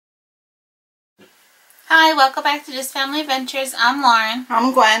Hi, welcome back to Just Family Adventures. I'm Lauren.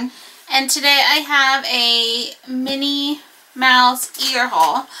 I'm Gwen. And today I have a Minnie Mouse ear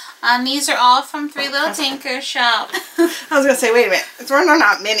haul. These are all from Three Little Tinker Shop. I was going to say, wait a minute. They're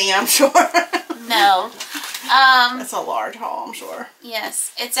not mini, I'm sure. No. It's a large haul, I'm sure.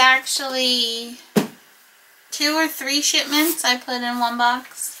 Yes. It's actually 2 or 3 shipments I put in one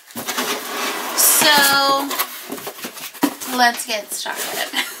box. So, let's get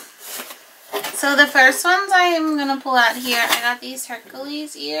started. So the first ones I am going to pull out here, I got these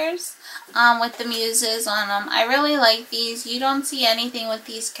Hercules ears with the muses on them. I really like these. You don't see anything with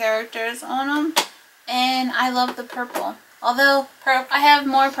these characters on them. And I love the purple. Although I have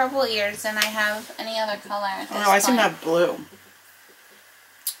more purple ears than I have any other color at this point. I seem to have blue.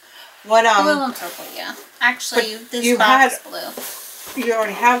 What, blue and purple, yeah. Actually, this box is blue. You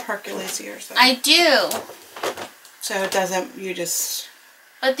already have Hercules ears, though. I do. So it doesn't, you just...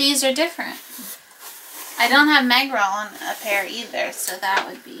 But these are different. I don't have Megrel on a pair either, so that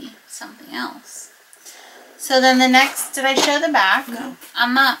would be something else. So then the next, did I show the back? No.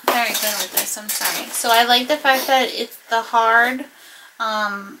 I'm not very good with this, I'm sorry. So I like the fact that it's the hard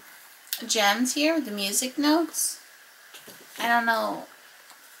gems here, the music notes. I don't know.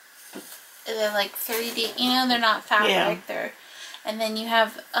 They're like 3D, you know, they're not fabric. Yeah. And then you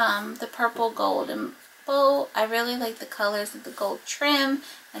have the purple, gold, and bow. I really like the colors of the gold trim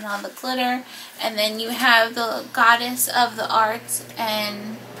and all the glitter. And then you have the Goddess of the Arts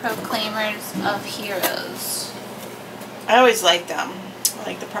and Proclaimers of Heroes. I always liked them. I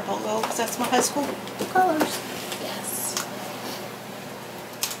like the purple and gold because that's my high school colors. Yes.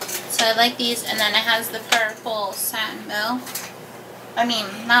 So I like these. And then it has the purple satin bow. I mean,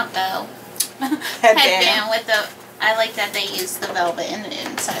 not bow. Headband with the... I like that they use the velvet in the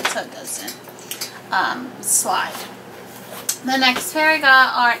inside so it doesn't slide. The next pair I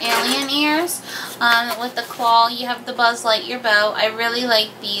got are alien ears with the claw. You have the Buzz Lightyear bow. I really like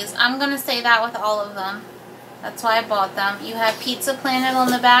these. I'm going to say that with all of them. That's why I bought them. You have Pizza Planet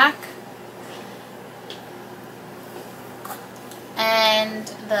on the back. And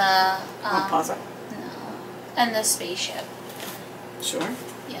the... pause it. No. And the spaceship. Sure.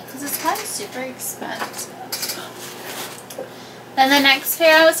 Yeah, because it's probably super expensive. Then the next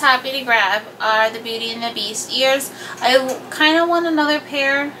pair I was happy to grab are the Beauty and the Beast ears. I kind of want another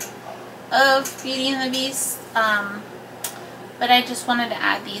pair of Beauty and the Beast, but I just wanted to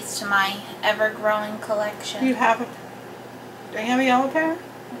add these to my ever-growing collection. Do you have a yellow pair?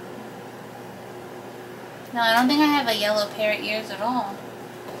 No, I don't think I have a yellow pair of ears at all.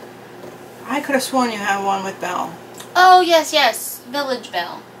 I could have sworn you had one with Belle. Oh, yes, yes. Village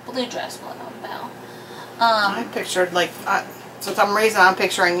Belle. Blue dress Belle. I pictured, like... for some reason, I'm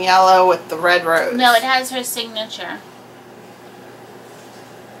picturing yellow with the red rose. No, it has her signature.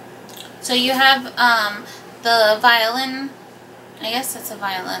 So you have the violin. I guess that's a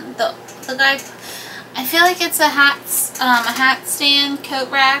violin. The guy. I feel like it's a hat stand,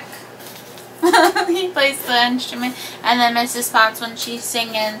 coat rack. He plays the instrument, and then Mrs. Potts when she's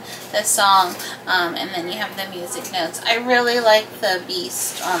singing the song, and then you have the music notes. I really like the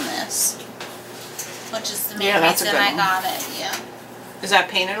Beast on this. Which is the main reason I got it, yeah. Is that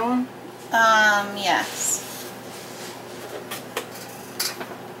painted on? Yes.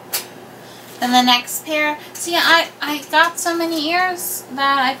 Then the next pair, see, I got so many ears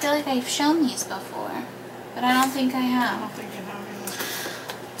that I feel like I've shown these before. But I don't think I have. I don't think you have either.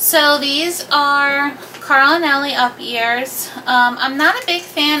 So these are Carl and Ellie up ears. I'm not a big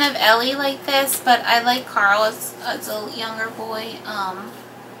fan of Ellie like this, but I like Carl as a younger boy.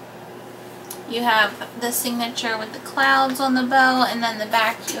 You have the signature with the clouds on the bow, and then the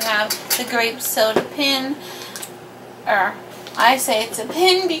back you have the grape soda pin. Or, I say it's a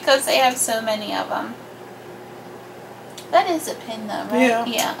pin because they have so many of them. That is a pin though, right? Yeah.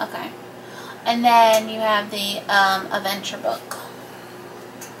 Yeah, okay. And then you have the adventure book.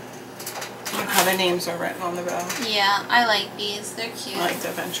 How the names are written on the bow. Yeah, I like these. They're cute. I like the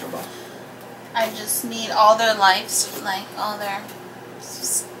adventure book. I just need all their lives, like all their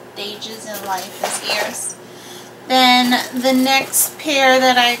stages in life as ears. Then the next pair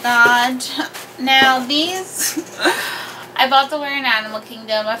that I got, now these, I bought the We're in Animal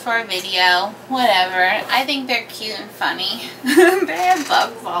Kingdom for a video, whatever. I think they're cute and funny. They have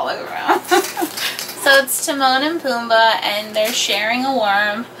bugs all around. So it's Timon and Pumbaa, and they're sharing a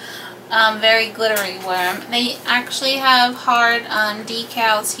worm. Very glittery worm. They actually have hard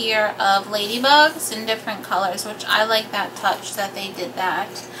decals here of ladybugs in different colors, which I like that touch that they did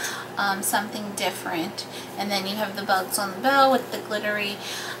that. Something different. And then you have the bugs on the bow with the glittery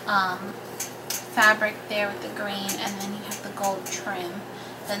fabric there with the green, and then you have the gold trim.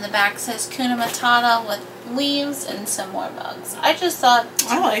 Then the back says Kuna Matata with leaves and some more bugs. I just thought...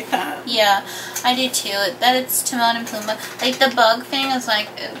 I like that. Yeah, I do too. That it's Timon and Pumbaa. Like, the bug thing is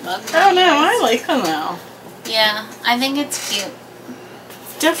like... bugs. Oh, no, I like them now. Yeah, I think it's cute.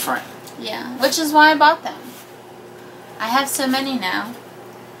 It's different. Yeah, which is why I bought them. I have so many now.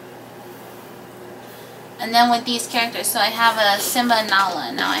 And then with these characters, so I have a Simba and Nala,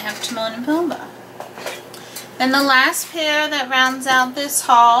 and now I have Timon and Pumbaa. Then the last pair that rounds out this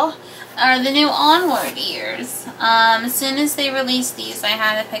haul are the new Onward ears. As soon as they released these, I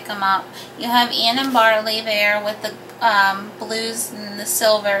had to pick them up. You have Anne and Barley there with the blues and the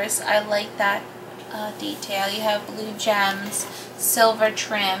silvers. I like that detail. You have blue gems, silver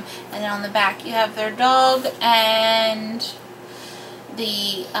trim, and then on the back you have their dog and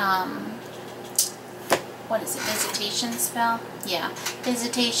the what is it, visitation spell? Yeah,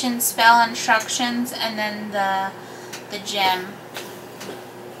 visitation spell instructions, and then the gem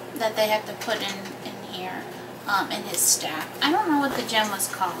that they have to put in here in his staff. I don't know what the gem was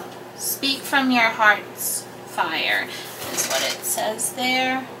called. Speak from your heart's fire is what it says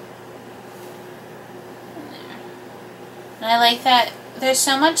there. And I like that there's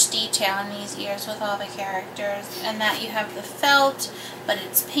so much detail in these ears with all the characters, and that you have the felt, but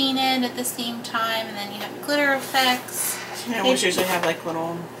it's painted at the same time, and then you have glitter effects. Yeah, which usually have like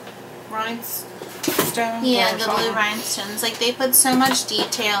little rhinestones. Yeah, the blue rhinestones. Like, they put so much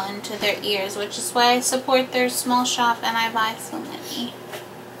detail into their ears, which is why I support their small shop and I buy so many.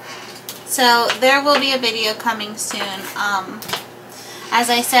 So there will be a video coming soon. As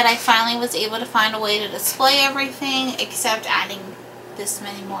I said, I finally was able to find a way to display everything except adding this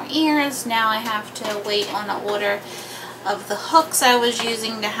many more ears. Now I have to wait on the order of the hooks I was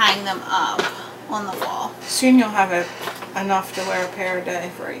using to hang them up on the wall. Soon you'll have enough to wear a pair a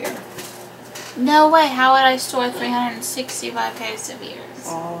day for a year. No way. How would I store 365 pairs of ears?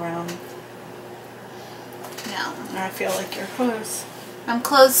 All around. No. I feel like you're close. I'm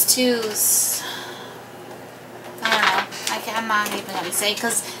close to... I don't know. I'm not even going to say,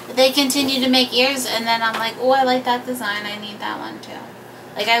 because they continue to make ears, and then I'm like, oh, I like that design. I need that one too.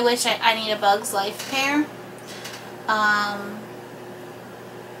 Like, I wish I need a Bug's Life pair.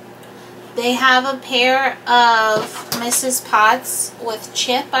 They have a pair of Mrs. Potts with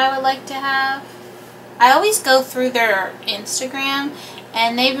Chip I would like to have. I always go through their Instagram,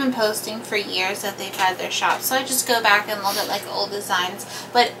 and they've been posting for years that they've had their shop. So I just go back and look at like old designs.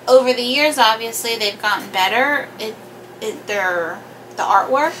 But over the years, obviously, they've gotten better. The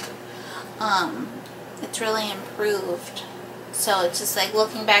artwork, it's really improved. So it's just like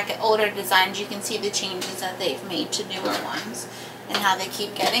looking back at older designs, you can see the changes that they've made to newer ones and how they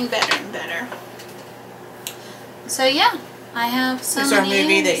keep getting better and better. So yeah, I have so many. Is there a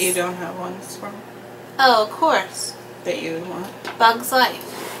movie that you don't have ones from? Oh, of course. That you would want? Bug's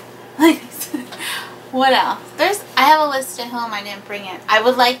Life. Like, what else? I have a list at home. I didn't bring it. I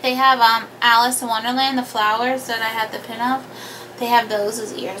would like, they have Alice in Wonderland, the flowers that I had the pin of. They have those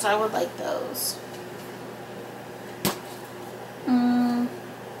as ears. I would like those.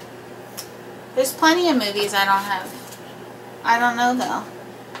 There's plenty of movies I don't have. I don't know though.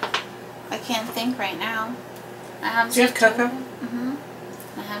 I can't think right now. I have. Do you have Coco?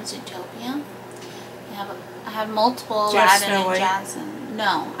 I have Zootopia. I have multiple Aladdin and Jasmine.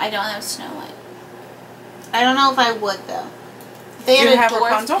 No, I don't have Snow White. I don't know if I would though. They have a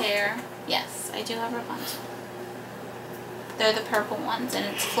dwarf pair. Yes, I do have Rapunzel. They're the purple ones, and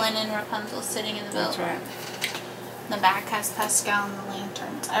it's Flynn and Rapunzel sitting in the boat. That's right. The back has Pascal and the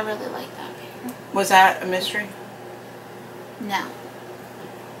lanterns. I really like that pair. Was that a mystery? No.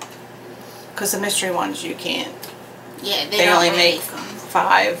 Because the mystery ones you can't. Yeah, they only make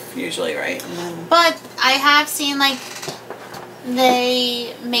 5 usually, right? And then... But I have seen like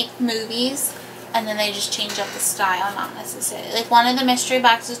they make movies and then they just change up the style, not necessarily. Like one of the mystery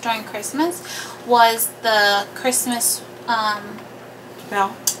boxes during Christmas was the Christmas.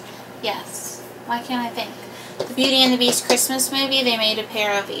 Belle? Yes. Why can't I think? The Beauty and the Beast Christmas movie, they made a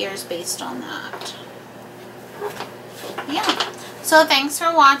pair of ears based on that. Yeah. So thanks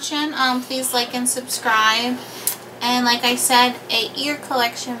for watching. Please like and subscribe. And like I said, a ear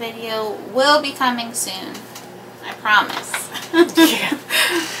collection video will be coming soon. I promise. Yeah.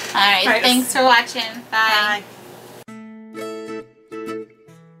 Alright, thanks for watching. Bye. Bye.